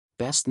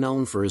Best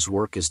known for his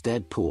work as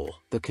Deadpool,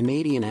 the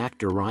Canadian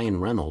actor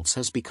Ryan Reynolds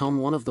has become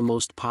one of the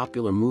most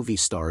popular movie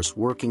stars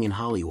working in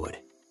Hollywood.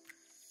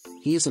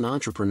 He is an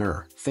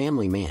entrepreneur,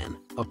 family man,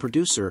 a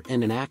producer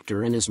and an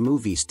actor, and his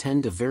movies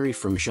tend to vary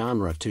from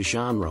genre to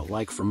genre,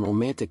 like from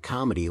romantic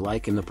comedy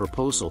like in The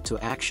Proposal to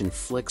action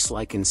flicks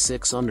like in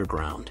Six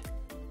Underground.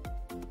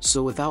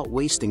 So without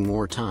wasting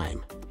more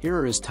time, here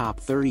are his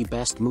top 30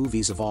 best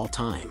movies of all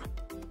time.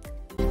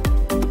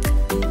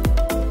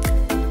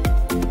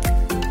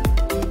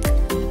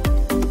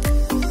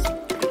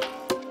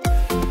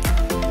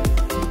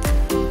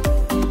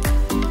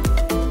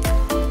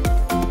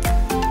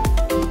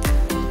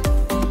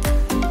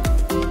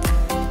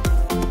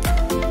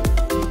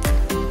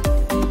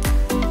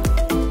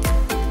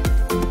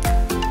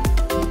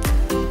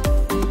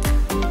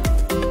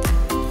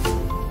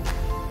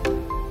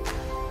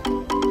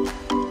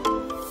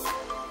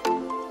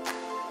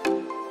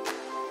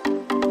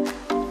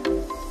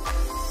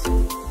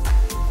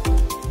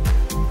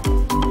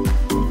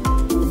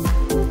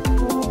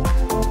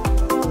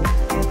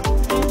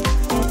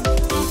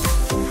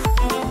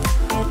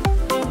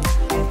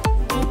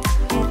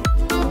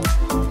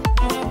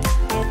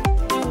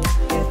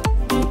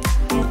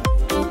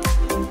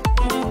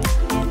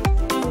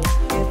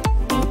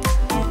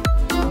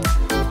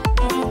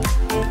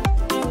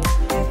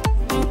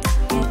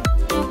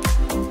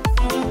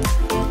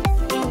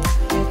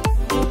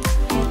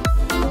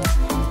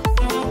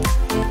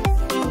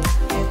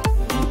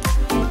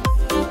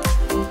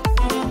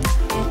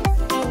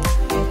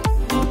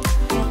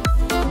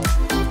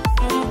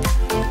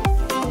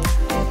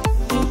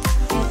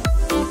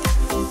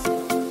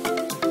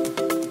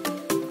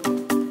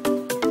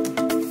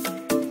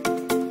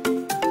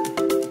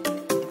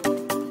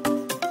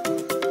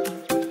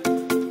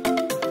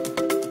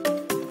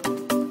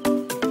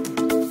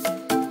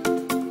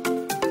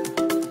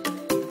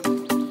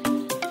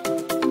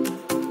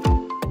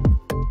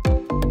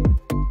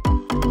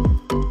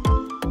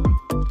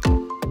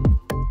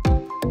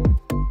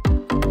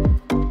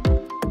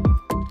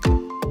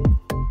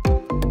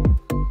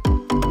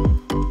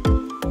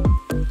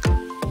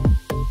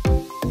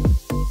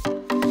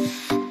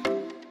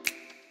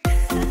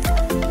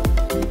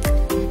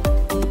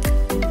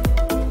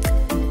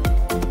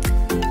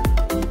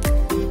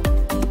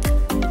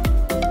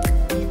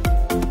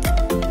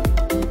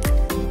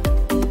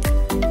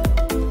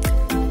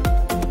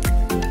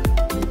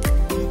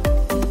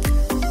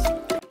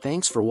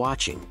 Thanks for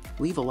watching.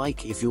 Leave a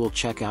like if you will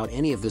check out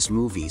any of these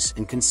movies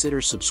and consider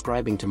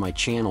subscribing to my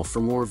channel for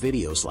more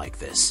videos like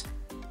this.